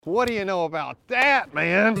What do you know about that,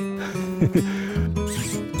 man?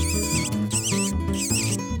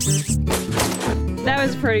 That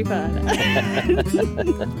was pretty fun.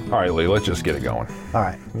 All right, Lee, let's just get it going. All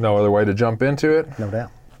right. No other way to jump into it. No doubt.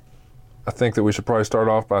 I think that we should probably start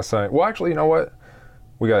off by saying, well, actually, you know what?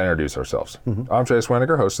 We got to introduce ourselves. I'm Chase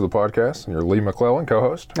Weniger, host of the podcast, and you're Lee McClellan,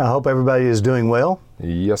 co-host. I hope everybody is doing well.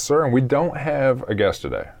 Yes, sir, and we don't have a guest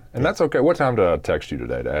today. And that's okay. What time did I text you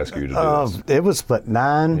today to ask you to do this? It was,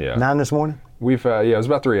 9 this morning? It was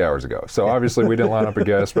about 3 hours ago. So obviously we didn't line up a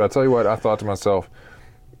guest, but I tell you what, I thought to myself,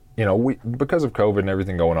 you know, because of COVID and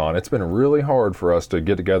everything going on, it's been really hard for us to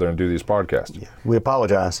get together and do these podcasts. Yeah, we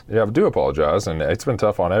apologize. Yeah, I do apologize, and it's been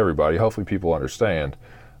tough on everybody. Hopefully people understand.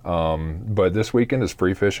 But this weekend is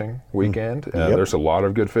free fishing weekend. There's a lot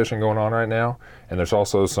of good fishing going on right now, and there's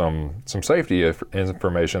also some safety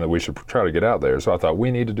information that we should try to get out there. So I thought we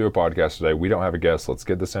need to do a podcast today. We don't have a guest. Let's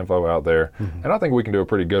get this info out there, and I think we can do a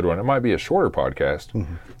pretty good one. It might be a shorter podcast,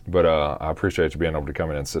 but I appreciate you being able to come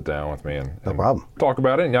in and sit down with me and problem. Talk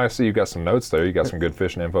about it. And I see you got some notes there. You got some good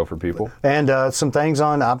fishing info for people. And some things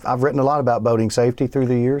on, I've written a lot about boating safety through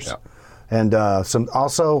the years, and some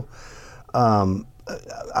also.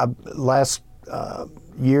 Last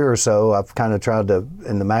year or so, I've kind of tried to,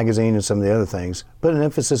 in the magazine and some of the other things, put an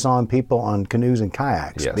emphasis on people on canoes and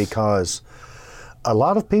kayaks because a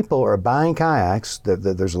lot of people are buying kayaks.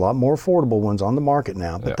 There's a lot more affordable ones on the market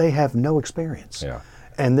now, but they have no experience. Yeah.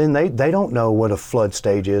 And then they don't know what a flood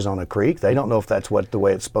stage is on a creek. They don't know if that's the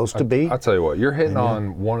way it's supposed to be. I'll tell you what, you're hitting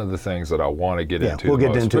on one of the things that I want to get into. We'll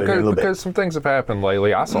get into it in a little bit. Because some things have happened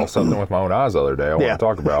lately. I saw something with my own eyes the other day I want to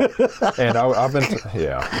talk about. And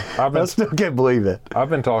I still can't believe it. I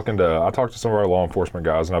talked to some of our law enforcement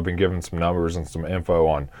guys, and I've been given some numbers and some info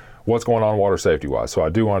on what's going on water safety wise. So I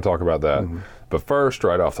do want to talk about that. But first,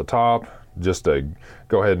 right off the top, just to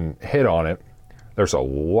go ahead and hit on it, there's a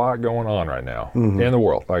lot going on right now in the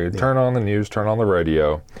world. Like, turn on the news, turn on the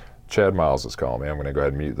radio. Chad Miles is calling me. I'm going to go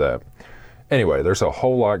ahead and mute that. Anyway, there's a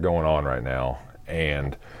whole lot going on right now,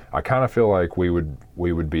 and I kind of feel like we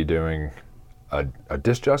would be doing a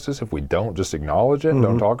disjustice if we don't just acknowledge it and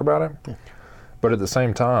don't talk about it. But at the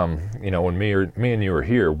same time, you know, when me and you are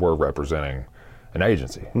here, we're representing an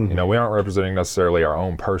agency. You know, we aren't representing necessarily our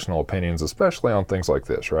own personal opinions, especially on things like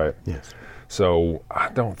this, right? Yes. So I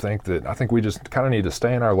think we just kind of need to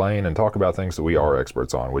stay in our lane and talk about things that we are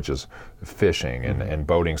experts on, which is fishing and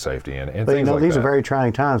boating safety and things like that. But you know, these are very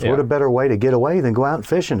trying times. What a better way to get away than go out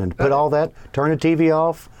fishing and put all that, turn the TV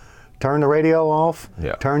off, turn the radio off,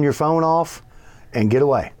 turn your phone off, and get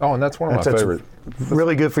away. Oh, and that's one of my favorite.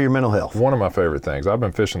 Really good for your mental health. One of my favorite things. I've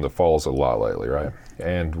been fishing the falls a lot lately, right?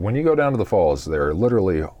 And when you go down to the falls, there are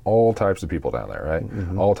literally all types of people down there,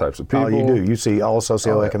 right? All types of people. Oh, you do. You see all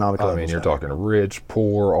socioeconomic levels. I mean, you're talking rich,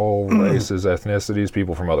 poor, all races, ethnicities,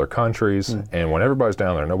 people from other countries. And when everybody's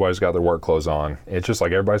down there, nobody's got their work clothes on. It's just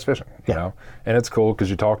like everybody's fishing, you know? And it's cool because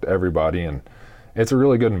you talk to everybody, and it's a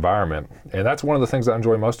really good environment. And that's one of the things I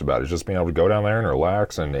enjoy most about it, is just being able to go down there and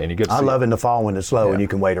relax, and you get to see. I love in the fall when it's low and you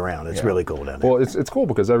can wait around. It's really cool down there. Well, it's cool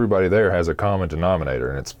because everybody there has a common denominator,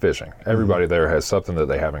 and it's fishing. Everybody there has something that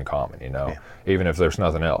they have in common, you know, even if there's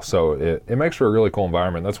nothing else. So it makes for a really cool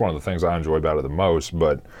environment. That's one of the things I enjoy about it the most.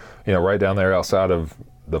 But, you know, right down there outside of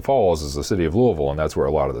the falls is the city of Louisville, and that's where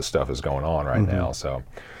a lot of this stuff is going on right now. So,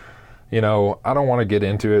 you know, I don't want to get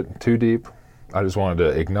into it too deep. I just wanted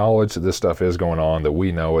to acknowledge that this stuff is going on, that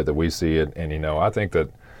we know it, that we see it. And, you know,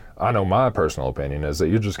 I know my personal opinion is that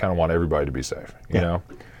you just kind of want everybody to be safe, you know?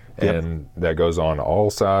 And that goes on all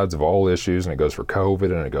sides of all issues, and it goes for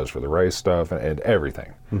COVID, and it goes for the race stuff and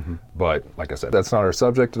everything. But like I said, that's not our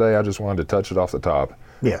subject today. I just wanted to touch it off the top.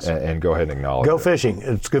 Yes. And go ahead and acknowledge Go it. fishing.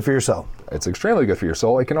 It's good for your soul. It's extremely good for your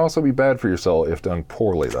soul. It can also be bad for your soul if done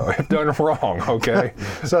poorly, though, if done wrong, okay?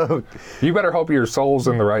 So you better hope your soul's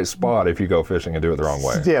in the right spot if you go fishing and do it the wrong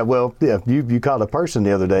way. Yeah, well, you caught a person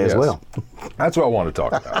the other day as well. That's what I want to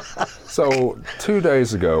talk about. So 2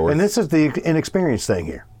 days ago. And this is the inexperienced thing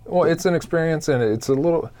here. Well, it's an experience, and it's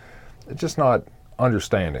just not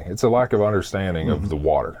understanding. It's a lack of understanding of the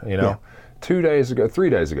water, you know? 3 days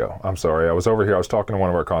ago, I'm sorry, I was over here, I was talking to one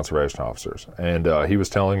of our conservation officers, and he was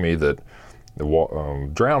telling me that the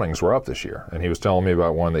drownings were up this year, and he was telling me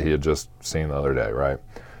about one that he had just seen the other day, right?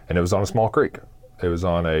 And it was on a small creek. It was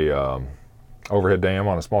on a overhead dam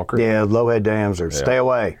on a small creek. Yeah, low-head dams, or stay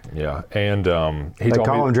away. Yeah, and they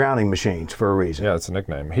call them drowning machines for a reason. Yeah, it's a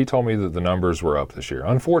nickname. He told me that the numbers were up this year,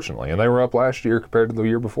 unfortunately, and they were up last year compared to the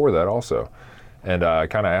year before that also. And I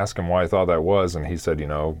kind of asked him why he thought that was, and he said, you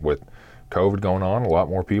know, with COVID going on, a lot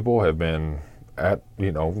more people have been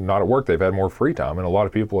not at work, they've had more free time. And a lot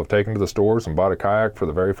of people have taken to the stores and bought a kayak for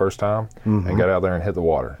the very first time and got out there and hit the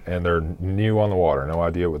water. And they're new on the water, no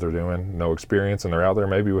idea what they're doing, no experience, and they're out there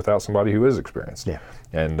maybe without somebody who is experienced. Yeah.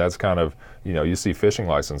 And that's kind of, you see fishing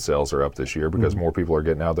license sales are up this year because more people are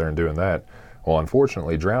getting out there and doing that. Well,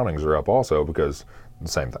 unfortunately, drownings are up also because the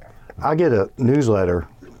same thing. I get a newsletter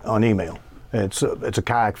on email. It's a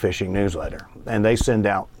kayak fishing newsletter, and they send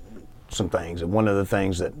out some things. And one of the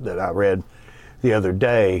things that I read the other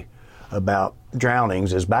day about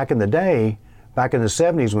drownings is back in the day, back in the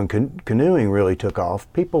 70s when canoeing really took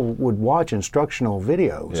off, people would watch instructional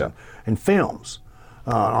videos and films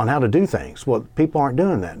on how to do things. Well, people aren't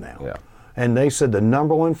doing that now. Yeah. And they said the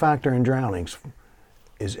number one factor in drownings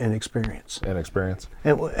is inexperience. Inexperience.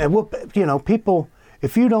 And what, people,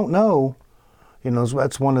 if you don't know,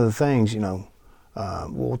 that's one of the things,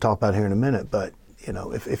 we'll talk about here in a minute, but,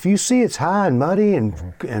 if you see it's high and muddy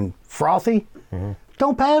and frothy,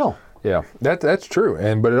 don't paddle. Yeah, that's true.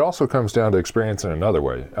 But it also comes down to experience in another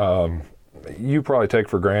way. You probably take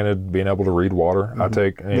for granted being able to read water. I've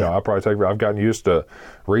gotten used to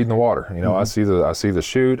reading the water. I see the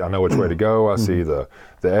chute. I know which way to go. I see the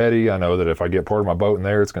eddy. I know that if I get part of my boat in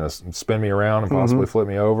there, it's going to spin me around and possibly flip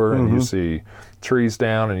me over. And you see trees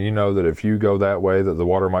down, and you know that if you go that way, that the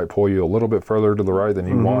water might pull you a little bit further to the right than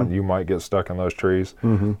you want. You might get stuck in those trees.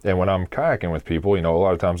 And when I'm kayaking with people, a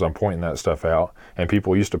lot of times I'm pointing that stuff out, and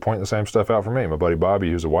people used to point the same stuff out for me. My buddy Bobby,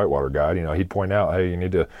 who's a whitewater guide, he'd point out, hey, you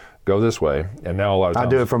need to go this way. And now a lot of times I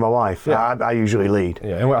do it for my wife. Yeah. I usually lead.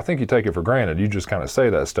 Yeah, and I think you take it for granted. You just kind of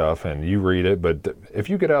say that stuff and you read it. But if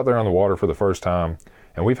you get out there on the water for the first time,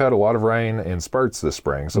 and we've had a lot of rain in spurts this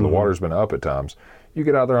spring, so the water's been up at times. You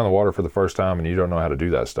get out there on the water for the first time and you don't know how to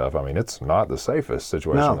do that stuff. I mean, it's not the safest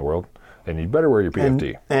situation in the world. And you better wear your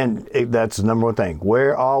PFD. And that's the number one thing.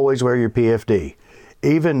 Always wear your PFD.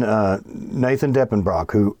 Even Nathan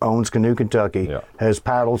Deppenbrock, who owns Canoe Kentucky, has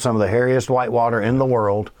paddled some of the hairiest whitewater in the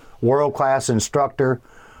world. World-class instructor,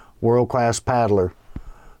 world-class paddler,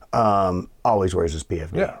 always wears his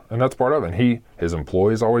PFD. Yeah, and that's part of it. And his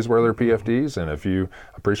employees always wear their PFDs, and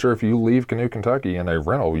I'm pretty sure if you leave Canoe Kentucky in a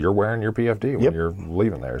rental, you're wearing your PFD when you're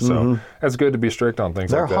leaving there. So that's good to be strict on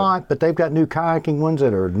things like that. They're hot, but they've got new kayaking ones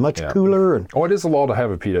that are much cooler. And it is a law to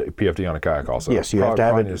have a PFD on a kayak also. Yes, you have to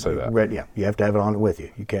have it. To say that. You have to have it on it with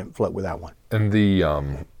you. You can't float without one. And the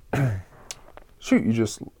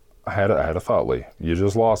I had a thought, Lee. You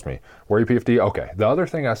just lost me. Wear your PFD. Okay. The other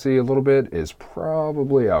thing I see a little bit is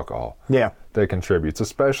probably alcohol. Yeah. That contributes,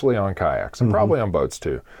 especially on kayaks and probably on boats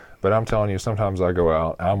too. But I'm telling you, sometimes I go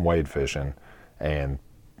out, I'm wade fishing, and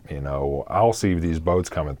I'll see these boats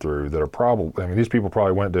coming through that are these people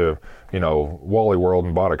probably went to, Wally World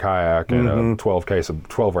and bought a kayak and a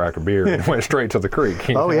 12 rack of beer and went straight to the creek.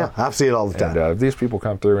 Yeah, I see it all the time. And these people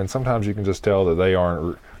come through, and sometimes you can just tell that they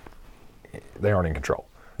aren't in control.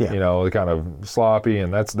 Yeah. They're kind of sloppy,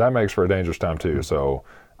 and that makes for a dangerous time too. So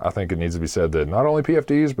I think it needs to be said that not only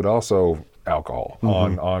PFDs, but also alcohol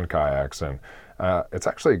on kayaks, and it's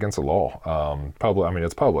actually against the law.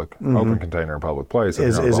 It's public, open container in public place.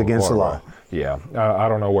 Is against the law. Yeah, I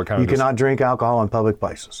don't know what kind of... You cannot drink alcohol in public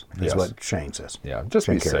places, is what Shane says. Yeah, just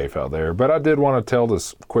be safe out there. But I did want to tell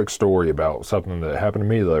this quick story about something that happened to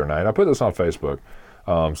me the other night. I put this on Facebook,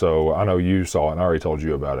 so I know you saw it and I already told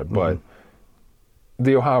you about it, but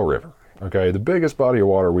the Ohio River, okay, the biggest body of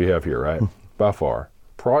water we have here, right, by far.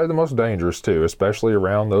 Probably the most dangerous too, especially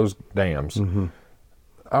around those dams.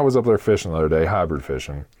 I was up there fishing the other day, hybrid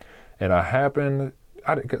fishing, and the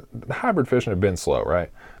hybrid fishing had been slow, right?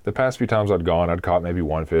 The past few times I'd gone, I'd caught maybe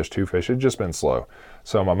one fish, two fish. It'd just been slow.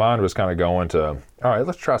 So my mind was kind of going to, all right,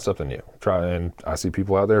 let's try something new. And I see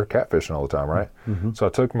people out there catfishing all the time, right? So I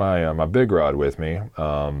took my big rod with me.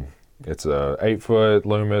 It's a 8-foot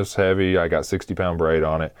Loomis, heavy. I got 60-pound braid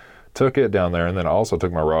on it. Took it down there, and then I also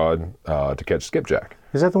took my rod to catch skipjack.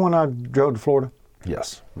 Is that the one I drove to Florida?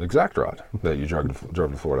 Yes, the exact rod that you drove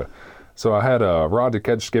to Florida. So I had a rod to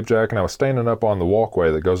catch skipjack, and I was standing up on the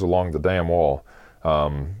walkway that goes along the dam wall,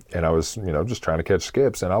 and I was, just trying to catch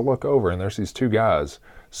skips. And I look over, and there's these two guys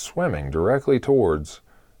swimming directly towards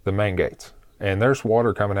the main gates. And there's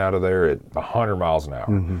water coming out of there at 100 miles an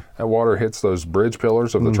hour. That water hits those bridge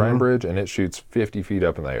pillars of the train bridge, and it shoots 50 feet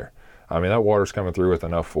up in the air. I mean, that water's coming through with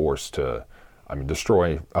enough force to,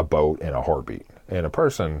 destroy a boat in a heartbeat. And a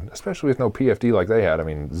person, especially with no PFD like they had,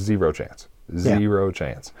 zero chance. Zero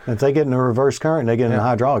chance. If they get in a reverse current, they get in a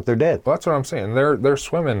hydraulic, they're dead. Well, that's what I'm saying. They're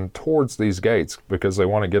swimming towards these gates because they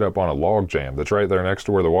want to get up on a log jam that's right there next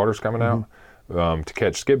to where the water's coming out. To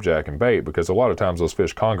catch skipjack and bait, because a lot of times those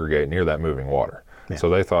fish congregate near that moving water. So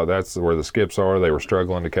they thought that's where the skips are. They were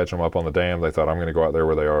struggling to catch them up on the dam. They thought, I'm going to go out there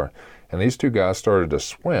where they are. and these two guys started to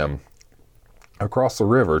swim across the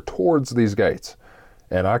river towards these gates.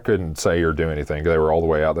 And I couldn't say or do anything. They were all the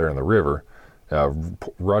way out there in the river,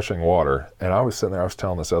 rushing water. And I was sitting there, I was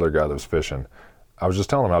telling this other guy that was fishing, I was just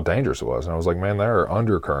telling him how dangerous it was. And I was like, man, there are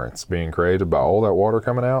undercurrents being created by all that water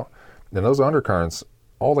coming out. And those undercurrents,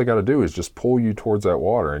 all they got to do is just pull you towards that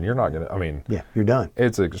water, and you're not going to, I mean. Yeah, you're done.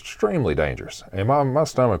 It's extremely dangerous. And my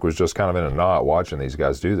stomach was just kind of in a knot watching these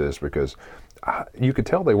guys do this, because you could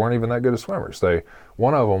tell they weren't even that good of swimmers.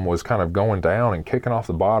 One of them was kind of going down and kicking off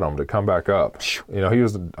the bottom to come back up. You know, he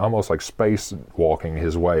was almost like space walking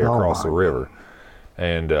his way across the river.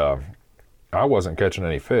 And I wasn't catching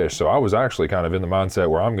any fish, so I was actually kind of in the mindset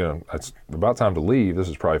where it's about time to leave. This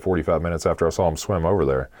is probably 45 minutes after I saw them swim over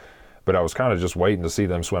there. But I was kind of just waiting to see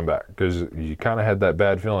them swim back, because you kind of had that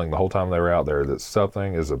bad feeling the whole time they were out there that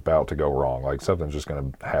something is about to go wrong, like something's just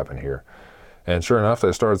going to happen here. And sure enough,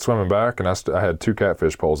 they started swimming back, and I had 2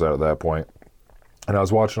 catfish poles out at that point. And I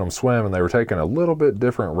was watching them swim, and they were taking a little bit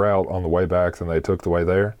different route on the way back than they took the way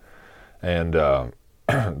there. And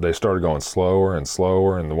they started going slower and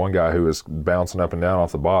slower, and the one guy who was bouncing up and down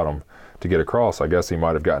off the bottom to get across, I guess he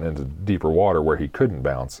might have gotten into deeper water where he couldn't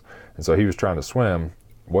bounce. And so he was trying to swim.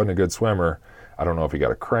 Wasn't a good swimmer. I don't know if he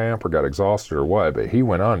got a cramp or got exhausted or what, but he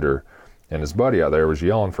went under, and his buddy out there was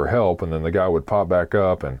yelling for help, and then the guy would pop back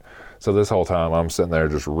up. And so this whole time I'm sitting there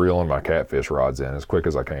just reeling my catfish rods in as quick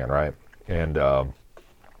as I can, right? And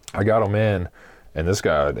I got them in, and this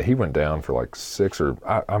guy, he went down for like 6 or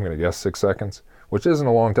I'm going to guess 6 seconds, which isn't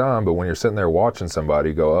a long time, but when you're sitting there watching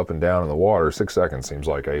somebody go up and down in the water, 6 seconds seems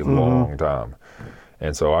like a long time.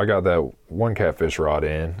 And so I got that one catfish rod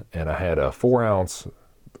in, and I had a 4-ounce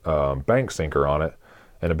bank sinker on it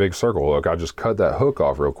and a big circle hook. I just cut that hook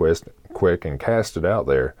off real quick and cast it out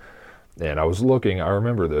there. And I was looking, I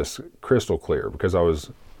remember this crystal clear, because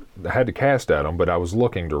I had to cast at them, but I was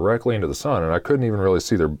looking directly into the sun, and I couldn't even really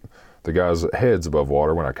see the guys' heads above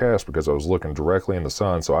water when I cast, because I was looking directly in the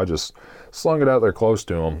sun. So I just slung it out there close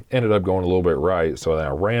to them, ended up going a little bit right. So then I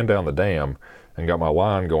ran down the dam and got my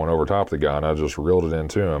line going over top of the guy, and I just reeled it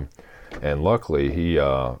into him. And luckily he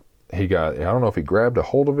got, I don't know if he grabbed a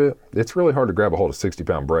hold of it. It's really hard to grab a hold of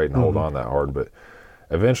 60-pound braid and hold on that hard, but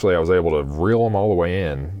eventually I was able to reel him all the way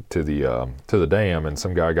in to the dam, and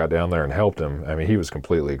some guy got down there and helped him. I mean, he was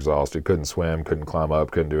completely exhausted, couldn't swim, couldn't climb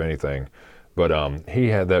up, couldn't do anything. But he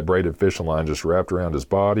had that braided fishing line just wrapped around his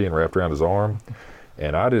body and wrapped around his arm.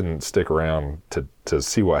 And I didn't stick around to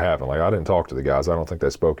see what happened. Like, I didn't talk to the guys. I don't think they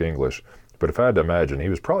spoke English. But if I had to imagine, he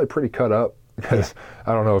was probably pretty cut up. Because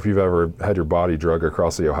I don't know if you've ever had your body drug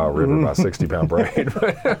across the Ohio River by a 60-pound braid.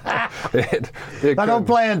 I don't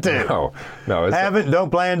plan to. No.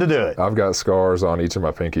 Don't plan to do it. I've got scars on each of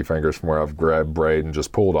my pinky fingers from where I've grabbed braid and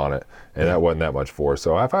just pulled on it, and that wasn't that much force.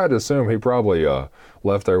 So if I had to assume, he probably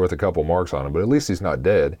left there with a couple marks on him, but at least he's not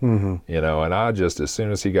dead. You know, and I just, as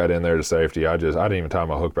soon as he got in there to safety, I didn't even tie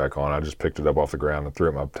my hook back on. I just picked it up off the ground and threw it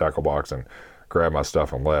in my tackle box and grabbed my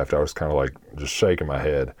stuff and left. I was kind of like just shaking my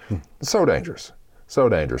head. So dangerous.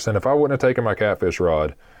 And if I wouldn't have taken my catfish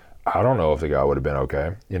rod, I don't know if the guy would have been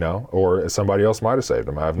okay, you know, or somebody else might have saved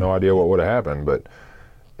him. I have no idea what would have happened, but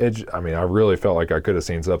I really felt like I could have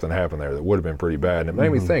seen something happen there that would have been pretty bad. And it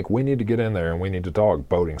made me think, we need to get in there and we need to talk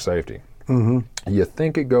boating safety. You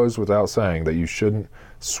think it goes without saying that you shouldn't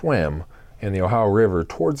swim in the Ohio River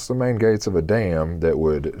towards the main gates of a dam that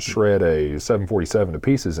would shred a 747 to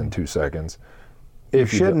pieces in 2 seconds. You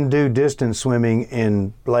shouldn't do distance swimming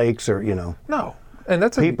in lakes or, you know. No. And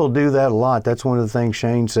people do that a lot. That's one of the things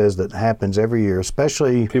Shane says that happens every year,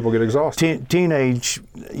 especially people get exhausted. Teenage,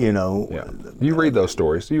 you know. Yeah. You read those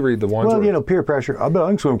stories. You read the ones. Well, you know, peer pressure. I bet I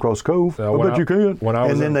can swim across the cove. I bet you can.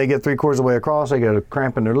 And then they get 3/4 of the way across. They get a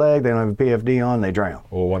cramp in their leg. They don't have a PFD on. They drown.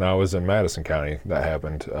 Well, when I was in Madison County, that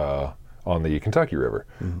happened on the Kentucky River.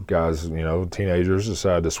 Guys, you know, teenagers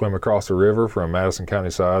decided to swim across the river from Madison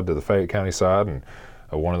County side to the Fayette County side, and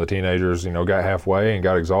one of the teenagers, you know, got halfway and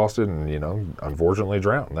got exhausted and, you know, unfortunately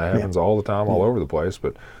drowned. That happens all the time, all over the place.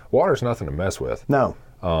 But water's nothing to mess with. No.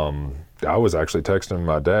 I was actually texting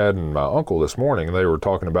my dad and my uncle this morning, and they were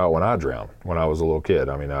talking about when I drowned when I was a little kid.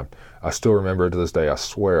 I mean, I still remember it to this day. I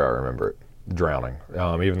swear I remember it, drowning,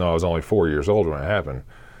 even though I was only 4 years old when it happened.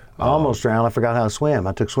 I almost drowned. I forgot how to swim.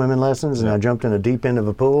 I took swimming lessons, and I jumped in the deep end of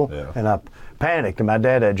a pool, and I panicked, and my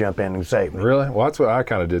dad had to jump in and save me. Really? Well, that's what I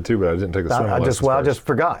kind of did too, but I didn't take the swimming lessons. I just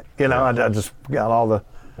forgot. You know, I just got all the.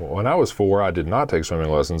 When I was 4, I did not take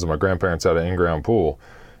swimming lessons, and my grandparents had an in-ground pool,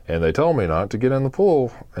 And they told me not to get in the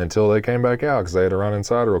pool until they came back out because they had to run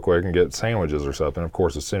inside real quick and get sandwiches or something. Of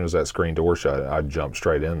course, as soon as that screen door shut, I jumped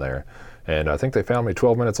straight in there. And I think they found me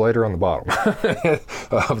 12 minutes later on the bottom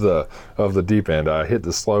of the deep end. I hit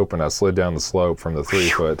the slope and I slid down the slope from the 3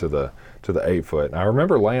 foot to the 8 foot. And I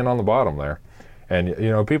remember laying on the bottom there. And, you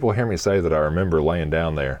know, people hear me say that I remember laying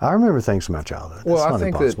down there. I remember things from my childhood. Well, I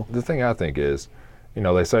think that the thing I think is, you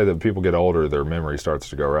know, they say that people get older, their memory starts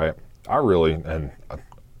to go, right? I really, and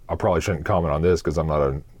I probably shouldn't comment on this because I'm not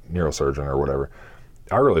a neurosurgeon or whatever.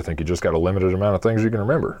 I really think you just got a limited amount of things you can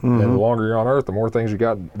remember. And the longer you're on Earth, the more things you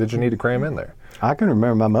got that you need to cram in there. I can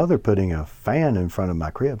remember my mother putting a fan in front of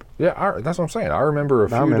my crib. Yeah, that's what I'm saying. I remember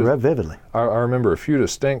that vividly. I remember a few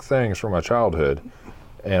distinct things from my childhood.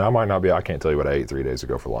 And I can't tell you what I ate 3 days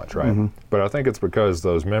ago for lunch, right? But I think it's because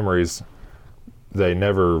those memories, they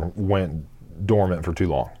never went dormant for too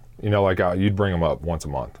long. You know, like you'd bring them up once a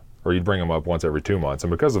month, or you'd bring them up once every 2 months.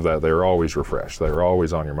 And because of that, they were always refreshed. They were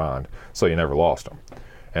always on your mind, so you never lost them.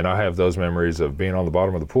 And I have those memories of being on the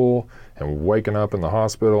bottom of the pool and waking up in the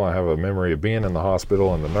hospital. I have a memory of being in the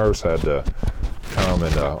hospital, and the nurse had to come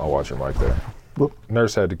and, I'll watch your mic there. Whoop.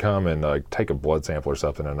 Nurse had to come and take a blood sample or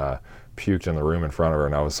something, and I puked in the room in front of her,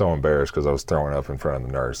 and I was so embarrassed because I was throwing up in front of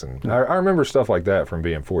the nurse. And I remember stuff like that from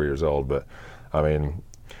being 4 years old, but I mean,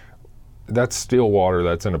 that's still water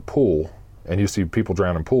that's in a pool, and you see people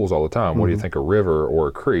drown in pools all the time. What do you think a river or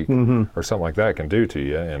a creek or something like that can do to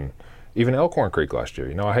you? And even Elkhorn Creek last year,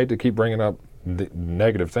 you know, I hate to keep bringing up the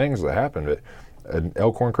negative things that happened, but at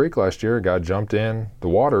Elkhorn Creek last year, a guy jumped in the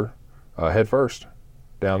water head first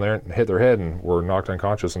down there and hit their head and were knocked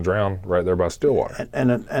unconscious and drowned right there by Stillwater.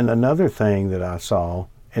 And another thing that I saw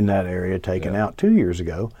in that area taken out 2 years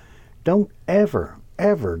ago, don't ever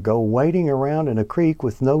go wading around in a creek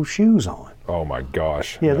with no shoes on. Oh my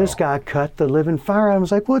gosh. Yeah, no. This guy cut the living fire out. I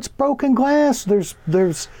was like, well, it's broken glass.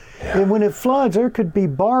 And when it floods, there could be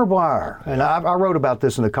barbed wire. And I wrote about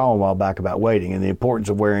this in a column a while back about wading and the importance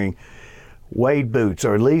of wearing wade boots,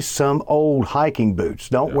 or at least some old hiking boots.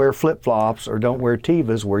 Don't wear flip-flops or don't wear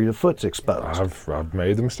Tevas where your foot's exposed. I've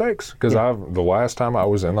made the mistakes because the last time I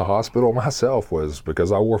was in the hospital myself was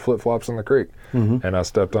because I wore flip-flops in the creek, and I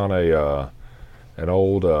stepped on an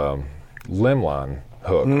old limb line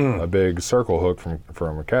hook, a big circle hook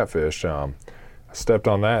from a catfish. I stepped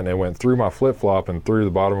on that and it went through my flip-flop and through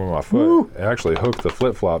the bottom of my foot. Woo! It actually hooked the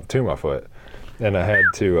flip-flop to my foot. And I had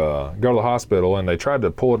to go to the hospital, and they tried to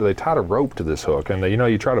pull it. They tied a rope to this hook, and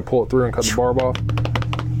you try to pull it through and cut the barb off.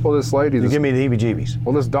 Well, this lady, give me the heebie-jeebies.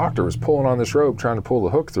 Well, this doctor was pulling on this rope, trying to pull the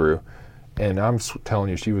hook through, and I'm telling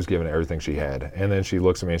you, she was giving it everything she had. And then she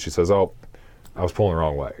looks at me and she says, "Oh, I was pulling the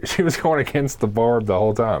wrong way." She was going against the barb the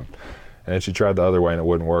whole time. And then she tried the other way, and it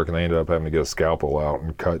wouldn't work, and they ended up having to get a scalpel out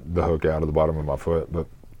and cut the hook out of the bottom of my foot. But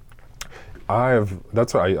I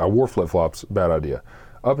wore flip-flops. Bad idea.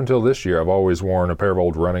 Up until this year, I've always worn a pair of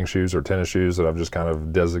old running shoes or tennis shoes that I've just kind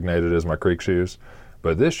of designated as my creek shoes.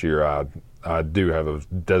 But this year, I do have a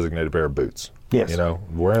designated pair of boots. Yes. You know,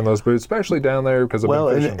 wearing those boots, especially down there because I've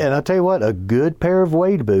been fishing. And I tell you what, a good pair of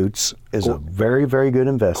wade boots is a very, very good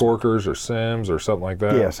investment. Corkers or Sims or something like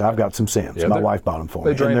that. Yes, I've got some Sims. Yeah, my wife bought them for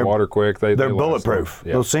me. They drain water quick. They're bulletproof.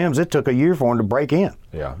 Yeah. Those Sims, it took a year for them to break in.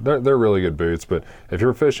 Yeah, they're really good boots. But if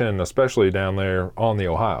you're fishing, especially down there on the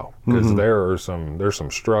Ohio, because there's some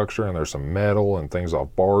structure and there's some metal and things off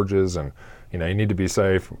barges, and you need to be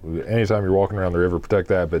safe. Anytime you're walking around the river, protect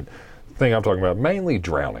that. But the thing I'm talking about, mainly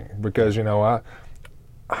drowning, because I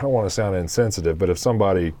don't want to sound insensitive, but if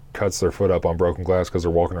somebody cuts their foot up on broken glass because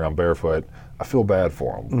they're walking around barefoot, I feel bad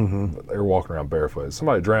for them. They're walking around barefoot. If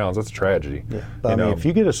somebody drowns, that's a tragedy. Yeah. But I mean, if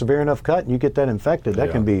you get a severe enough cut and you get that infected,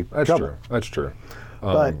 that can be trouble. That's true.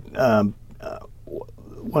 But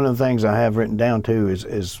one of the things I have written down too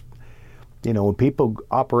is when people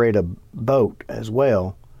operate a boat as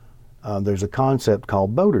well, there's a concept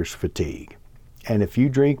called boater's fatigue. And if you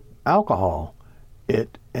drink alcohol,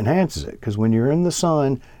 it enhances it, because when you're in the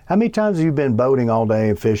sun, how many times have you been boating all day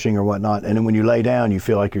and fishing or whatnot, and then when you lay down, you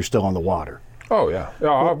feel like you're still on the water? Oh yeah,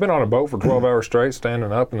 I've been on a boat for 12 hours straight,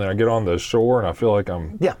 standing up, and then I get on the shore and I feel like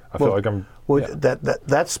I'm.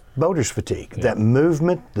 That's boater's fatigue. Yeah. That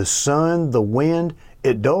movement, the sun, the wind,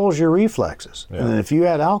 it dulls your reflexes. Yeah. And then if you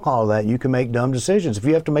add alcohol to that, you can make dumb decisions. If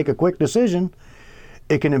you have to make a quick decision,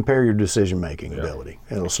 it can impair your decision-making ability.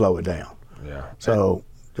 It'll slow it down. Yeah. So.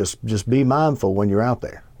 Just be mindful when you're out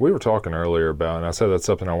there. We were talking earlier about, and I said that's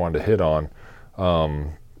something I wanted to hit on,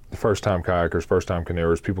 first-time kayakers, first-time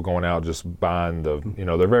canoers, people going out just buying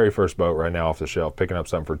their very first boat right now off the shelf, picking up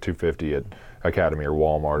something for $250 at Academy or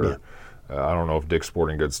Walmart I don't know if Dick's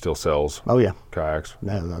Sporting Goods still sells Oh yeah. kayaks.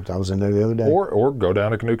 No, I was in there the other day. Or go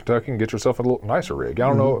down to Canoe Kentucky and get yourself a little nicer rig. I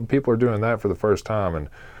don't know, people are doing that for the first time, and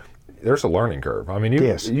there's a learning curve. I mean,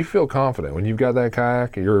 you feel confident when you've got that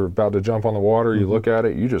kayak, you're about to jump on the water, you look at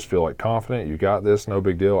it, you just feel like confident, you got this, no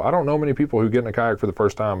big deal. I don't know many people who get in a kayak for the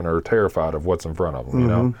first time and are terrified of what's in front of them, you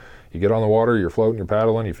know? You get on the water, you're floating, you're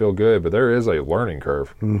paddling, you feel good, but there is a learning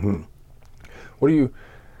curve. I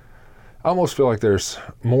almost feel like there's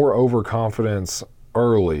more overconfidence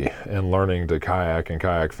early in learning to kayak and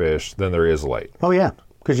kayak fish than there is late. Oh yeah,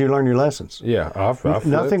 because you learn your lessons. Yeah, I've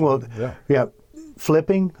Nothing will. Yeah.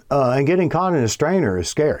 Flipping and getting caught in a strainer is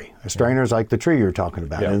scary. A strainer is like the tree you're talking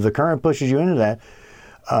about, and if the current pushes you into that,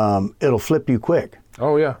 it'll flip you quick.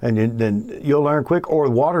 Oh yeah. And then you'll learn quick, or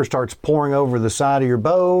the water starts pouring over the side of your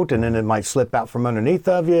boat, and then it might slip out from underneath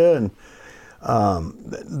of you, and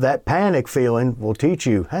that panic feeling will teach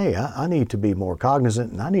you, hey, I need to be more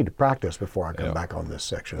cognizant, and I need to practice before I come back on this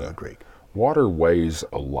section of the creek. Water weighs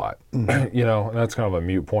a lot, you know, and that's kind of a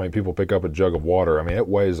moot point. People pick up a jug of water. I mean, it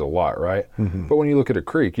weighs a lot, right? But when you look at a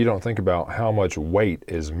creek, you don't think about how much weight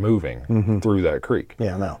is moving through that creek.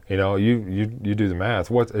 Yeah, no. You know, you do the math.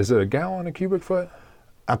 What is it? A gallon a cubic foot?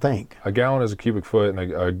 I think a gallon is a cubic foot,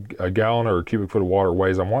 and a gallon or a cubic foot of water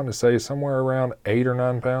weighs, I'm wanting to say, somewhere around 8 or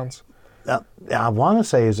 9 pounds. I want to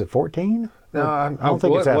say, is it 14? No, I don't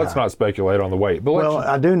think it's that let's high. Not speculate on the weight. But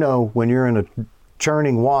I do know when you're in a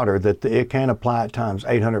churning water that it can apply at times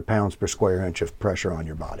 800 pounds per square inch of pressure on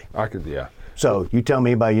your body. Yeah. So you tell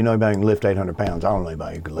me anybody who can lift 800 pounds. I don't know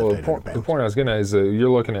anybody who can lift 800 pounds. The point I was getting at is that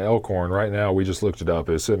you're looking at Elkhorn right now. We just looked it up.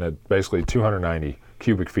 It's sitting at basically 290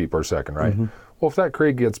 cubic feet per second, right? Well, if that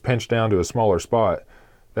creek gets pinched down to a smaller spot,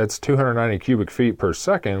 that's 290 cubic feet per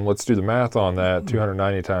second. Let's do the math on that.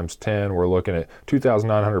 290 times 10, we're looking at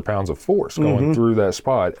 2,900 pounds of force going through that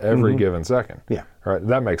spot every given second. Yeah. Right.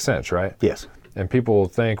 That makes sense, right? Yes. And people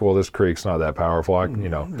think, well, this creek's not that powerful.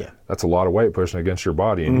 That's a lot of weight pushing against your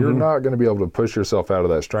body, and you're not going to be able to push yourself out of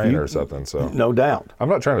that strainer or something. So no doubt. I'm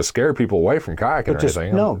not trying to scare people away from kayaking or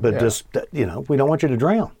anything. No, but just we don't want you to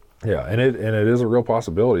drown. Yeah, and it is a real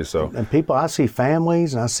possibility. So and people, I see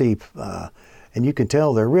families, and I see, and you can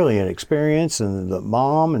tell they're really inexperienced, and the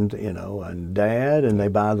mom and and dad, and they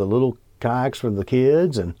buy the little kayaks for the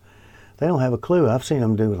kids, and they don't have a clue. I've seen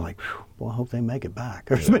them do like, well, I hope they make it back.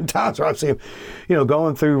 There's been times where I've seen them,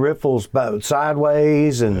 going through riffles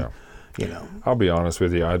sideways, and I'll be honest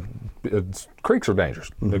with you, creeks are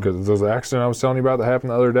dangerous because the accident I was telling you about that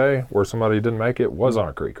happened the other day, where somebody didn't make it, was on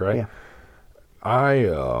a creek, right? Yeah.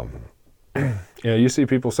 You see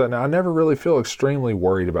people sitting out. I never really feel extremely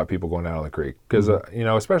worried about people going out on the creek because,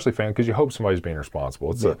 especially because you hope somebody's being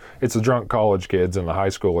responsible. It's the drunk college kids and the high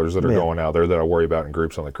schoolers that are going out there that I worry about in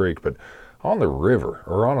groups on the creek. But on the river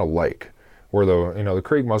or on a lake, where the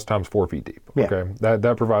creek most times 4 feet deep. Okay,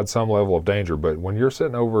 that provides some level of danger. But when you're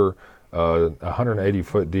sitting over 180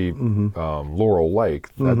 foot deep Laurel Lake,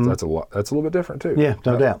 that's a little bit different too. Yeah,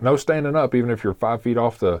 no doubt. No standing up, even if you're 5 feet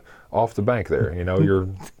off the bank there. You're,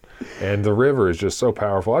 and the river is just so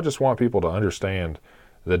powerful. I just want people to understand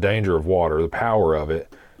the danger of water, the power of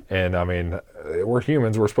it. And I mean, we're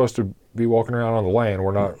humans. We're supposed to be walking around on the land.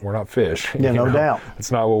 We're not fish. Yeah, no doubt.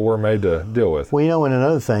 It's not what we're made to deal with. Well, and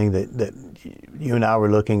another thing that you and I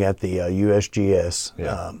were looking at the USGS.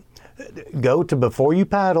 Yeah. Go to before you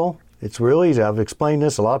paddle. It's real easy. I've explained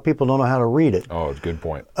this. A lot of people don't know how to read it. Oh, it's a good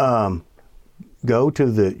point. Go to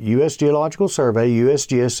the U.S. Geological Survey,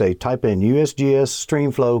 USGS, say type in USGS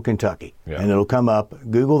Streamflow Kentucky, and it'll come up.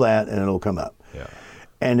 Google that, and it'll come up. Yeah.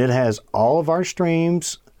 And it has all of our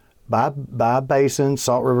streams by basin,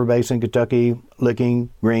 Salt River Basin, Kentucky, Licking,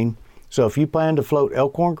 Green. So if you plan to float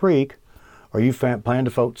Elkhorn Creek, or you plan to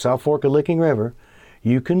float South Fork of Licking River,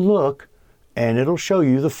 you can look, and it'll show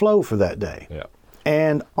you the flow for that day. Yeah.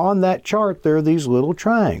 And on that chart, there are these little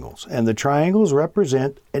triangles, and the triangles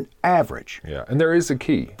represent an average. Yeah, and there is a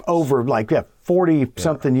key. Over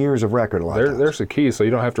 40-something years of record a lot of times. There's a key, so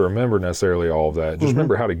you don't have to remember necessarily all of that. Just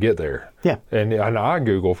remember how to get there. Yeah. And I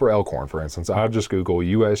Google for Elkhorn, for instance. I just Google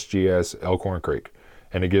USGS Elkhorn Creek,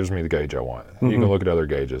 and it gives me the gauge I want. You can look at other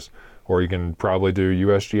gauges. Or you can probably do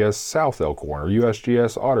USGS South Elkhorn or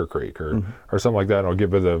USGS Otter Creek or something like that. And it'll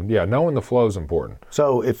give it knowing the flow is important.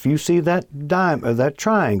 So if you see that that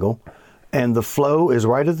triangle and the flow is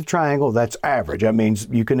right at the triangle, that's average. That means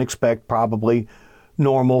you can expect probably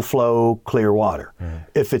normal flow, clear water.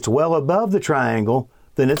 If it's well above the triangle,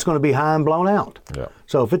 then it's going to be high and blown out. Yeah.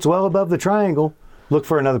 So if it's well above the triangle, look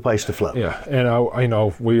for another place to float. Yeah,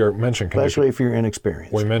 and we are mentioning especially if you're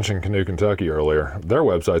inexperienced. We mentioned Canoe Kentucky earlier. Their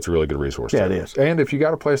website's a really good resource. Yeah, it is. And if you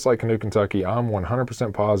got a place like Canoe Kentucky, I'm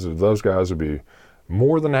 100% positive those guys would be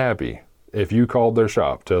more than happy if you called their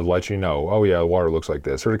shop to let you know, oh yeah, the water looks like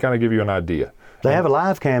this, or to kind of give you an idea. They have a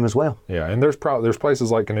live cam as well. Yeah, and there's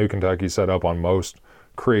places like Canoe Kentucky set up on most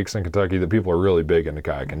creeks in Kentucky that people are really big into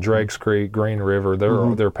kayaking. Drake's Creek, Green River,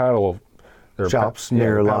 they're paddle shops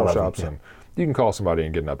near a lot of shops, them. and you can call somebody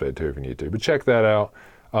and get an update too if you need to. But check that out.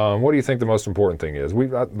 What do you think the most important thing is?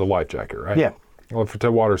 We've got the life jacket, right? Yeah. Well,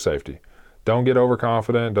 to water safety, don't get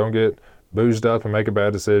overconfident. Don't get boozed up and make a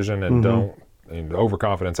bad decision, and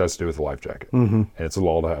overconfidence has to do with the life jacket, and it's a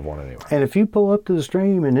law to have one anyway. And if you pull up to the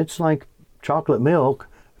stream and it's like chocolate milk,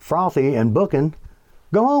 frothy and booking,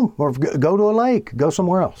 go home or go to a lake, go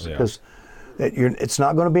somewhere else, because it's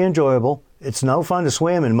not going to be enjoyable. It's no fun to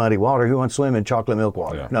swim in muddy water. Who wants to swim in chocolate milk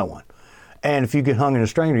water? Yeah. No one. And if you get hung in a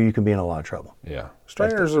strainer, you can be in a lot of trouble. Yeah,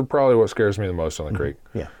 strainers are probably what scares me the most on the creek.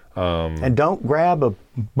 Yeah. And don't grab a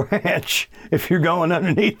branch if you're going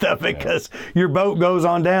underneath of it, because your boat goes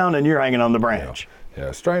on down and you're hanging on the branch.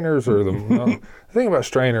 Yeah, strainers are the thing about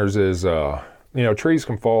strainers is, trees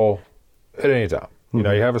can fall at any time. You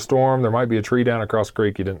know, you have a storm, there might be a tree down across the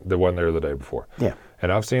creek that wasn't there the day before. Yeah.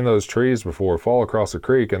 And I've seen those trees before fall across the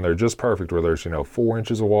creek, and they're just perfect where there's, 4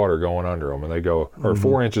 inches of water going under them, and they go, or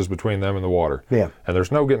 4 inches between them and the water. Yeah. And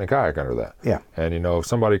there's no getting a kayak under that. Yeah. And, if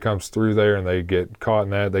somebody comes through there and they get caught in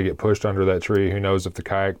that, they get pushed under that tree, who knows if the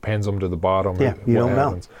kayak pins them to the bottom. Yeah, you don't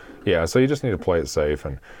know. Yeah, so you just need to play it safe.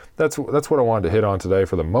 And that's what I wanted to hit on today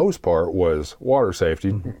for the most part was water safety.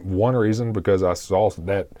 One reason, because I saw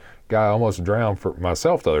that guy almost drowned for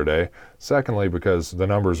myself the other day. Secondly, because the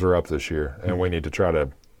numbers are up this year, and we need to try to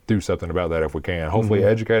do something about that if we can. Hopefully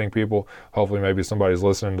educating people. Hopefully maybe somebody's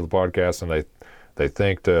listening to the podcast and they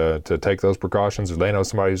think to take those precautions, or they know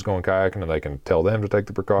somebody who's going kayaking and they can tell them to take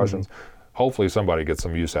the precautions. Hopefully somebody gets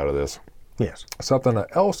some use out of this. Yes. Something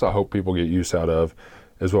else I hope people get use out of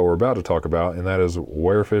is what we're about to talk about, and that is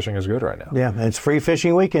where fishing is good right now. Yeah, and it's free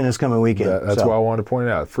fishing weekend this coming weekend. That's why I wanted to point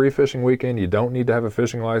it out. Free fishing weekend, you don't need to have a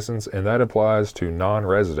fishing license, and that applies to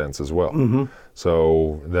non-residents as well.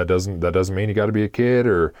 So that doesn't mean you got to be a kid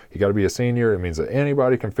or you got to be a senior. It means that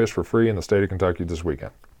anybody can fish for free in the state of Kentucky this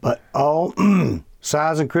weekend. But all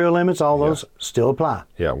size and creel limits, all those still apply.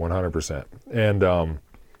 Yeah, 100%. And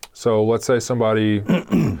so let's say somebody,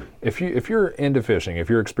 if you're into fishing, if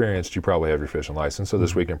you're experienced, you probably have your fishing license. So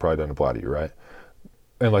this weekend probably doesn't apply to you, right?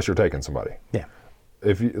 Unless you're taking somebody. Yeah.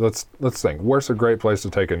 Let's think. Where's a great place to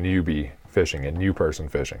take a newbie fishing, a new person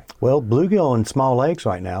fishing? Well, bluegill in small lakes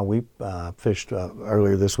right now. We fished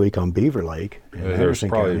earlier this week on Beaver Lake. There's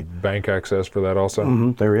probably bank access for that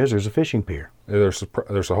also. There is. There's a fishing pier. There's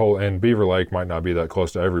a whole, and Beaver Lake might not be that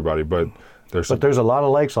close to everybody, but there's a lot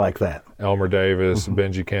of lakes like that. Elmer Davis,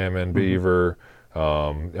 Benji Cameron, Beaver.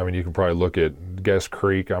 You can probably look at Guest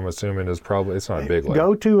Creek. I'm assuming it's not a big lake.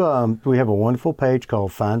 Go to we have a wonderful page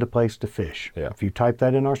called Find a Place to Fish. Yeah. If you type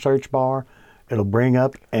that in our search bar, it'll bring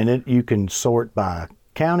up, and you can sort by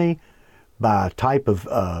county, by type of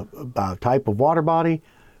water body,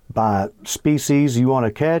 by species you want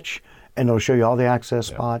to catch, and it'll show you all the access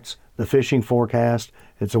spots, the fishing forecast.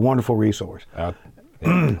 It's a wonderful resource.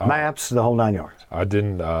 Maps, the whole 9 yards. I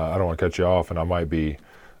don't want to cut you off, and I might be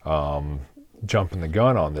jumping the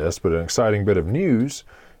gun on this, but an exciting bit of news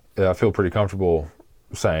I feel pretty comfortable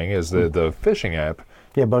saying is the fishing app.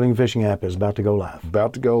 Yeah, Boating and Fishing app is about to go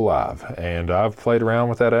live. And I've played around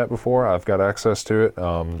with that app before. I've got access to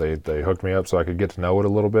it. They hooked me up so I could get to know it a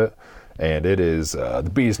little bit. And it is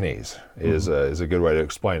the bee's knees is a good way to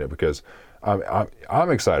explain it, because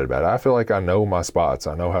I'm excited about it. I feel like I know my spots.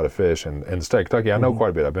 I know how to fish. And in the state of Kentucky, I know quite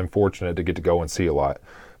a bit. I've been fortunate to get to go and see a lot.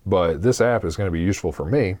 But this app is going to be useful for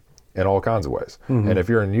me in all kinds of ways. And if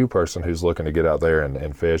you're a new person who's looking to get out there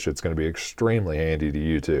and fish, it's going to be extremely handy to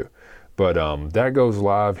you too. But that goes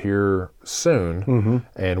live here soon,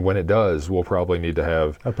 and when it does, we'll probably need to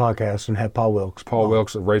have a podcast and have Paul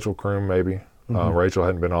Wilkes, Rachel Kroom maybe. Rachel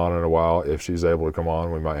hadn't been on in a while. If she's able to come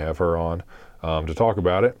on, we might have her on to talk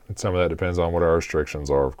about it. And some of that depends on what our restrictions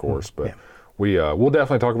are, of course. But we'll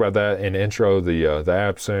definitely talk about that and intro the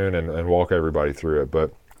app soon and walk everybody through it.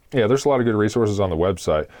 But yeah, there's a lot of good resources on the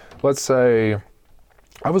website. Let's say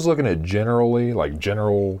I was looking at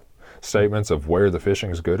general statements of where the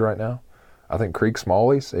fishing is good right now. I think creek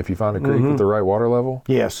smallies, if you find a creek with the right water level.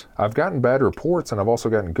 Yes. I've gotten bad reports, and I've also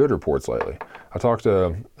gotten good reports lately. I talked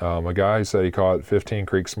to a guy who said he caught 15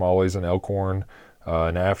 creek smallies in Elkhorn in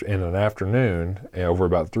an afternoon over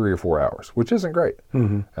about 3 or 4 hours, which isn't great.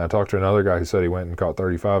 And I talked to another guy who said he went and caught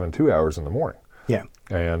 35 in 2 hours in the morning. Yeah.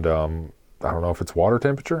 And I don't know if it's water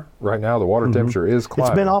temperature. Right now, the water temperature is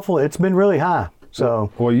climbing. It's been awful. It's been really high.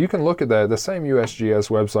 So, well, you can look at that. The same USGS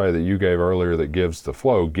website that you gave earlier that gives the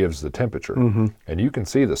flow gives the temperature. And you can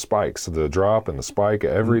see the spikes, the drop and the spike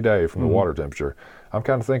every day from the water temperature. I'm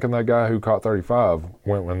kind of thinking that guy who caught 35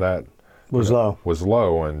 went when that was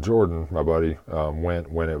low, and Jordan, my buddy,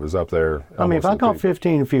 went when it was up there. I mean, if I caught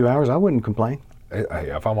 15 in a few hours, I wouldn't complain.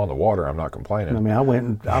 Hey, if I'm on the water, I'm not complaining. I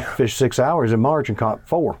mean, I fished 6 hours in March and caught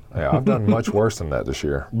 4. Yeah, I've done much worse than that this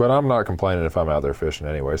year. But I'm not complaining if I'm out there fishing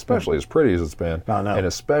anyway, especially as pretty as it's been. I know. And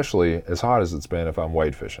especially as hot as it's been if I'm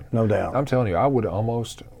wade fishing. No doubt. I'm telling you, I would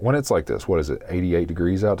almost, when it's like this, what is it, 88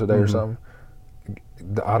 degrees out today or something?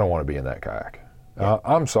 I don't want to be in that kayak.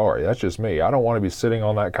 I'm sorry, that's just me. I don't want to be sitting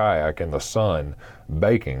on that kayak in the sun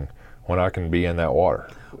baking when I can be in that water.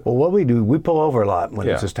 Well, what we do, we pull over a lot when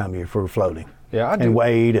it's this time of year for floating. Yeah, I do. And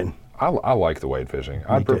wade and... I like the wade fishing.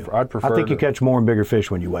 I'd prefer. I think you catch more and bigger fish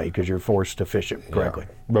when you wade because you're forced to fish it correctly.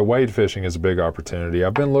 Yeah. But wade fishing is a big opportunity.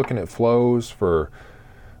 I've been looking at flows for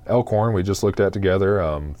Elkhorn. We just looked at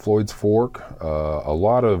together. Floyd's Fork. A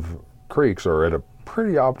lot of creeks are at a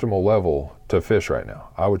pretty optimal level to fish right now.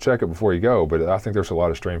 I would check it before you go, but I think there's a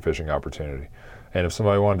lot of stream fishing opportunity. And if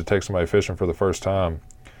somebody wanted to take somebody fishing for the first time,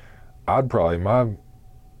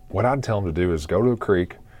 what I'd tell them to do is go to a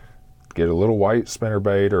creek, get a little white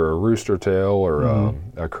spinnerbait or a rooster tail or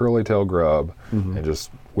a curly tail grub, and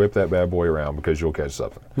just whip that bad boy around because you'll catch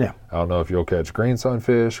something. Yeah. I don't know if you'll catch green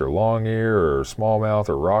sunfish or long ear or smallmouth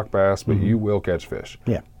or rock bass, but you will catch fish.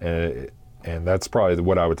 Yeah. And that's probably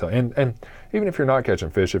what I would tell. And even if you're not catching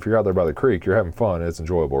fish, if you're out there by the creek, you're having fun, it's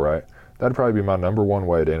enjoyable, right? That'd probably be my number one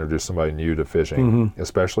way to introduce somebody new to fishing,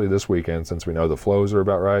 especially this weekend since we know the flows are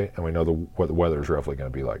about right and we know what the weather is roughly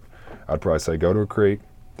going to be like. I'd probably say go to a creek,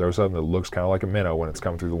 throw something that looks kind of like a minnow when it's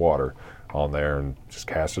coming through the water on there and just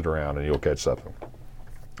cast it around and you'll catch something.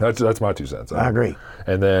 That's my 2 cents. I agree.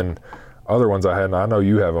 And then other ones I had, and I know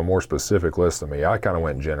you have a more specific list than me. I kind of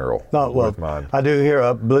went general with mine. I do here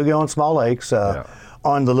bluegill on small lakes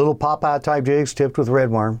on the little Popeye type jigs tipped with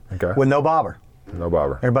redworm with no bobber. No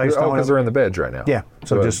bobber. Everybody's because they're in the beds right now. Yeah.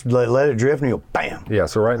 So just let it drift and you'll bam. Yeah.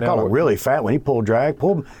 So right now, I caught a really fat one. He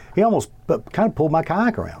he almost kind of pulled my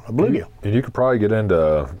kayak around, a bluegill. And you could probably get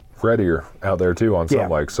into red ear out there too on some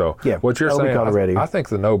lakes. So what you're saying, I think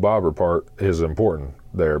the no bobber part is important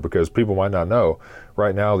there because people might not know.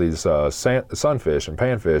 Right now, these sunfish and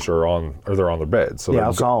panfish are on their beds. So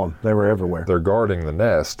I saw them. They were everywhere. They're guarding the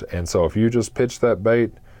nest, and so if you just pitch that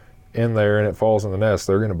bait in there and it falls in the nest,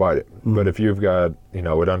 they're going to bite it. But if you've got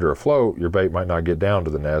it under a float, your bait might not get down to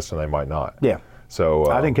the nest, and they might not. Yeah. So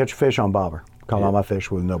I didn't catch a fish on bobber. Caught all my fish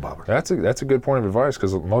with no bobber. That's a good point of advice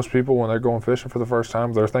because most people when they're going fishing for the first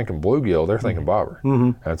time, they're thinking bluegill, they're thinking bobber,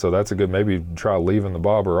 and so that's a good maybe try leaving the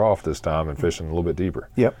bobber off this time and fishing a little bit deeper.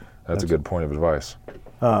 Yep. That's a good point of advice.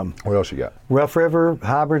 What else you got? Rough River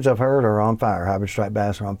hybrids, I've heard, are on fire. Hybrid striped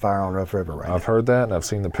bass are on fire on Rough River right now. I've heard that, and I've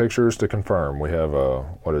seen the pictures to confirm. We have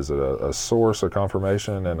a source, a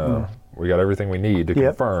confirmation, and we got everything we need to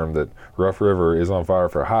confirm that Rough River is on fire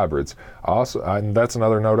for hybrids. And that's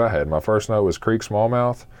another note I had. My first note was creek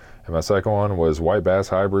smallmouth, and my second one was white bass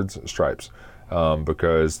hybrids stripes,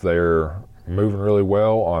 because they're moving really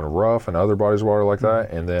well on rough and other bodies of water like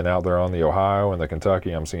that, and then out there on the Ohio and the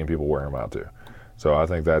Kentucky, I'm seeing people wearing them out too. So I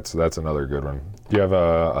think that's another good one. Do you have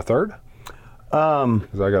a third?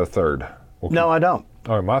 Because I got a third. No, I don't.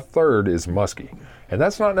 All right, my third is muskie. And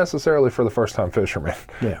that's not necessarily for the first-time fisherman.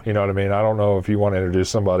 Yeah. You know what I mean? I don't know if you want to introduce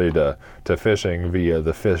somebody to fishing via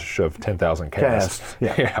the fish of 10,000 casts.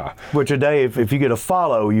 Yeah. Which a day, if you get a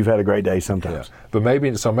follow, you've had a great day sometimes. Yeah. But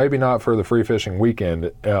maybe not for the free fishing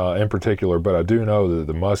weekend in particular, but I do know that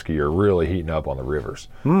the muskie are really heating up on the rivers.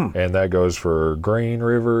 And that goes for Green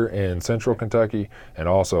River in central Kentucky and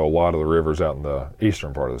also a lot of the rivers out in the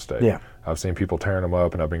eastern part of the state. Yeah. I've seen people tearing them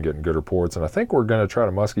up, and I've been getting good reports. And I think we're going to try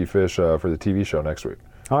to muskie fish for the TV show next week.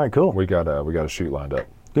 All right, cool. We got a shoot lined up.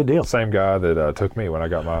 Good deal. Same guy that took me when I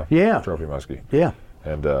got my trophy muskie. Yeah.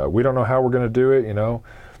 And we don't know how we're going to do it.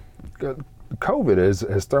 COVID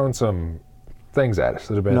has thrown some things at us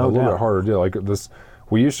that have been a little bit harder to do. Like this,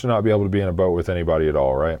 we used to not be able to be in a boat with anybody at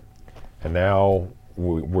all, right? And now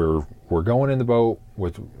we're going in the boat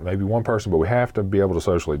with maybe one person, but we have to be able to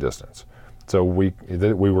socially distance. So we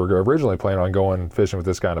were originally planning on going fishing with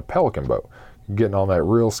this kind of Pelican boat, getting on that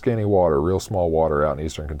real skinny water, real small water out in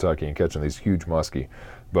eastern Kentucky and catching these huge muskie.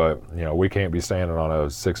 But we can't be standing on a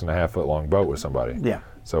 6.5 foot long boat with somebody. Yeah.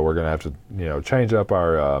 So we're going to have to change up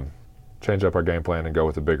our game plan and go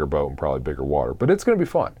with a bigger boat and probably bigger water. But it's going to be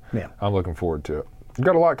fun. Yeah. I'm looking forward to it. We've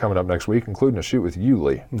got a lot coming up next week, including a shoot with you,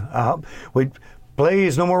 Lee.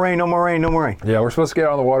 Please, no more rain, no more rain, no more rain. Yeah, we're supposed to get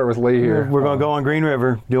on the water with Lee here. We're going to go on Green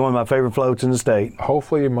River, do one of my favorite floats in the state.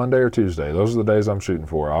 Hopefully Monday or Tuesday. Those are the days I'm shooting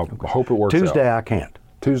for. I hope it works out. Tuesday I can't.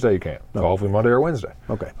 Tuesday you can't. So hopefully Monday or Wednesday.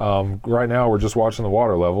 Okay. Right now we're just watching the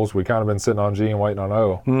water levels. We kind of been sitting on G and waiting on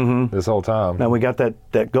O this whole time. Now we got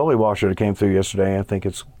that gully washer that came through yesterday. I think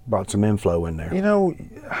it's brought some inflow in there. You know,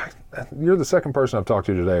 you're the second person I've talked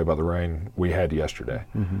to today about the rain we had yesterday.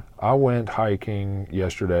 I went hiking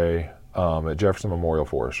yesterday at Jefferson Memorial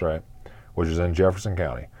Forest, right, which is in Jefferson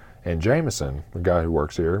County. And Jameson, the guy who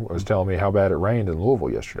works here, was telling me how bad it rained in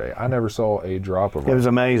Louisville yesterday. I never saw a drop of rain. It was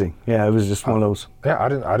amazing. Yeah, it was just one of those. Yeah,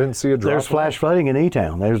 I didn't see a drop. There's flash flooding in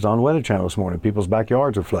E-Town. There's on Weather Channel this morning. People's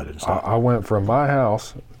backyards are flooded and stuff. I went from my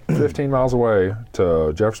house 15 miles away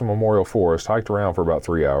to Jefferson Memorial Forest, hiked around for about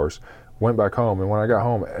 3 hours, went back home, and when I got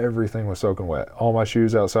home, everything was soaking wet. All my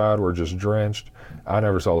shoes outside were just drenched. I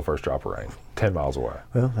never saw the first drop of rain 10 miles away.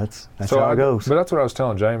 Well, that's how it goes. But that's what I was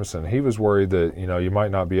telling Jameson. He was worried that, you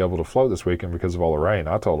might not be able to float this weekend because of all the rain.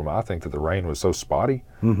 I told him I think that the rain was so spotty.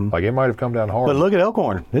 Like it might have come down hard. But look at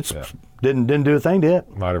Elkhorn. It's didn't do a thing to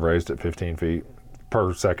it. Might have raised it 15 feet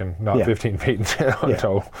per second, not 15 feet in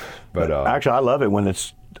total. But actually, I love it when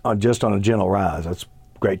it's just on a gentle rise. That's a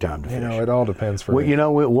great time to fish. It all depends for me.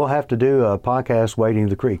 We'll have to do a podcast wading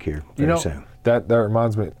the creek here very soon. That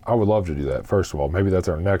reminds me, I would love to do that, first of all. Maybe that's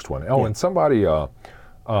our next one. Oh, and somebody, Kyle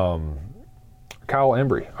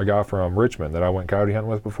Embry, a guy from Richmond that I went coyote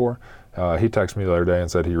hunting with before, he texted me the other day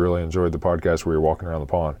and said he really enjoyed the podcast where we were walking around the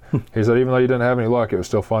pond. He said even though you didn't have any luck, it was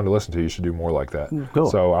still fun to listen to. You should do more like that.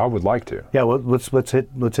 Cool. So I would like to. Yeah, well, let's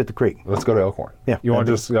hit the creek. Let's go to Elkhorn. Yeah. You want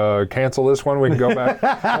to just cancel this one? We can go back.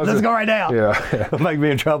 Let's go right now. Yeah. It'll make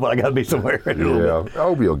me in trouble. I got to be somewhere. Yeah. I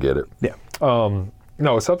hope you'll get it. Yeah.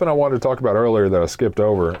 No, something I wanted to talk about earlier that I skipped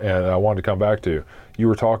over and I wanted to come back to. You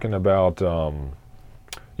were talking about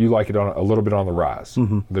you like it on a little bit on the rise,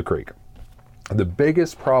 the creek. The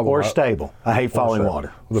biggest problem... Or stable. I hate falling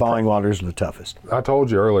water. Falling water is the toughest. I told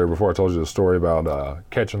you earlier, before I told you the story about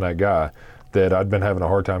catching that guy, that I'd been having a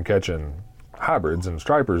hard time catching hybrids and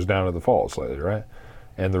stripers down at the falls lately, right?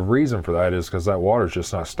 And the reason for that is because that water's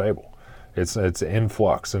just not stable. It's in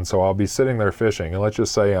flux, and so I'll be sitting there fishing, and let's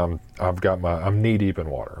just say I'm knee deep in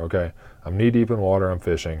water. Okay, I'm knee deep in water. I'm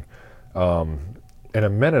fishing. In a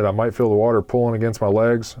minute, I might feel the water pulling against my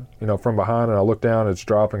legs, from behind, and I look down. It's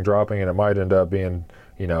dropping, and it might end up being,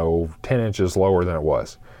 10 inches lower than it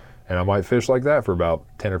was, and I might fish like that for about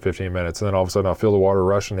 10 or 15 minutes, and then all of a sudden I feel the water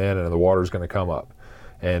rushing in, and the water's going to come up,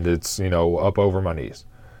 and it's up over my knees.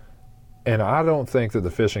 And I don't think that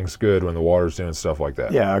the fishing's good when the water's doing stuff like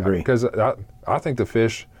that. Yeah, I agree. Because I think the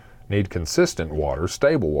fish need consistent water,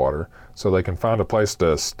 stable water, so they can find a place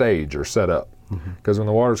to stage or set up. Because when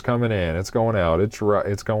the water's coming in, it's going out, it's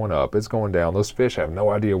going up, it's going down. Those fish have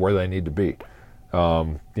no idea where they need to be.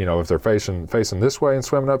 If they're facing this way and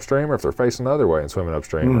swimming upstream, or if they're facing the other way and swimming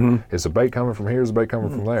upstream. Is the bait coming from here? Is the bait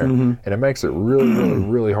coming from there? And it makes it really, really,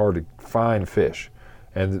 really hard to find fish.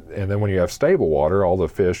 And then when you have stable water, all the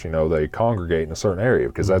fish, they congregate in a certain area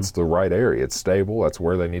because that's the right area. It's stable. That's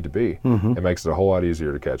where they need to be. It makes it a whole lot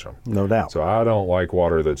easier to catch them. No doubt. So I don't like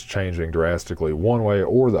water that's changing drastically one way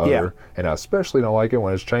or the other. And I especially don't like it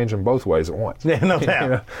when it's changing both ways at once. Yeah, no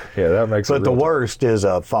doubt. Yeah, that makes it But the worst is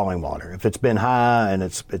falling water. If it's been high and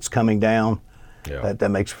it's coming down,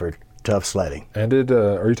 that makes for tough sledding. And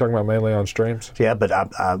are you talking about mainly on streams? Yeah, but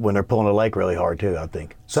I, when they're pulling a lake really hard too, I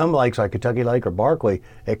think. Some lakes like Kentucky Lake or Barkley,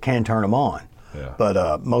 it can turn them on. Yeah.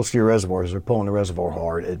 But most of your reservoirs, they're pulling the reservoir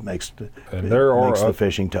hard. It makes the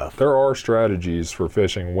fishing tough. There are strategies for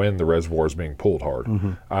fishing when the reservoir is being pulled hard.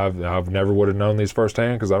 I've never would have known these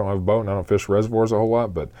firsthand because I don't have a boat and I don't fish reservoirs a whole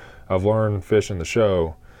lot, but I've learned fishing the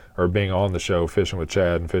show, or being on the show, fishing with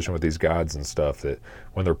Chad and fishing with these guides and stuff, that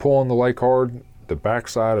when they're pulling the lake hard, the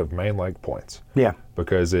backside of main lake points. Yeah.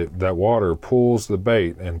 Because that water pulls the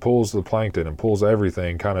bait and pulls the plankton and pulls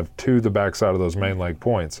everything kind of to the backside of those main lake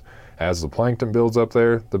points. As the plankton builds up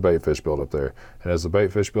there, the bait fish build up there. And as the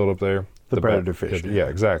bait fish build up there, the predator fish. Yeah,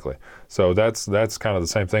 exactly. So that's kind of the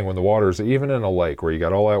same thing when the water's, even in a lake where you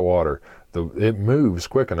got all that water, it moves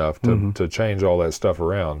quick enough to change all that stuff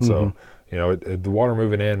around. So, the water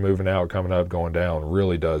moving in, moving out, coming up, going down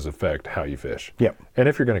really does affect how you fish. Yep. And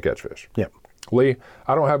if you're going to catch fish. Yep. Lee,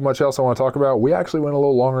 I don't have much else I want to talk about. We actually went a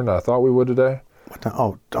little longer than I thought we would today.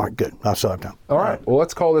 Oh, all right, good. I still have time. All right. Well,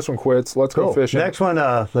 let's call this one quits. Let's go fishing. Next one,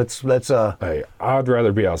 let's. Hey, I'd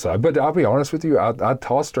rather be outside, but I'll be honest with you. I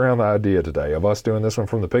tossed around the idea today of us doing this one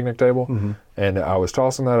from the picnic table, and I was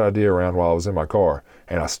tossing that idea around while I was in my car,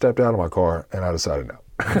 and I stepped out of my car and I decided no.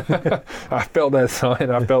 I felt that sun.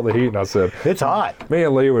 I felt the heat, and I said, It's hot. me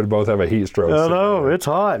and Lee would both have a heat stroke. I know, it's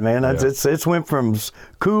hot, man. It's went from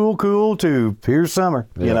cool to here's summer,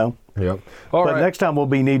 you know. Yep. All But right. next time we'll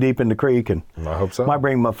be knee deep in the creek, and I hope so. might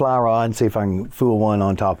bring my fly rod and see if I can fool one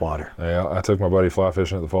on top water. Yeah, I took my buddy fly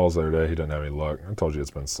fishing at the falls the other day. He didn't have any luck. I told you it's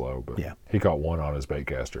been slow, but Yeah. he caught one on his bait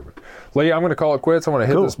caster. But Lee, I'm going to call it quits. I'm going to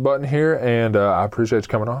hit Cool. this button here, and I appreciate you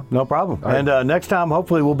coming on. No problem. right. And next time,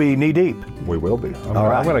 hopefully, we'll be knee deep. We will be. All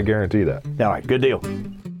right. I'm going to guarantee that. All right, good deal.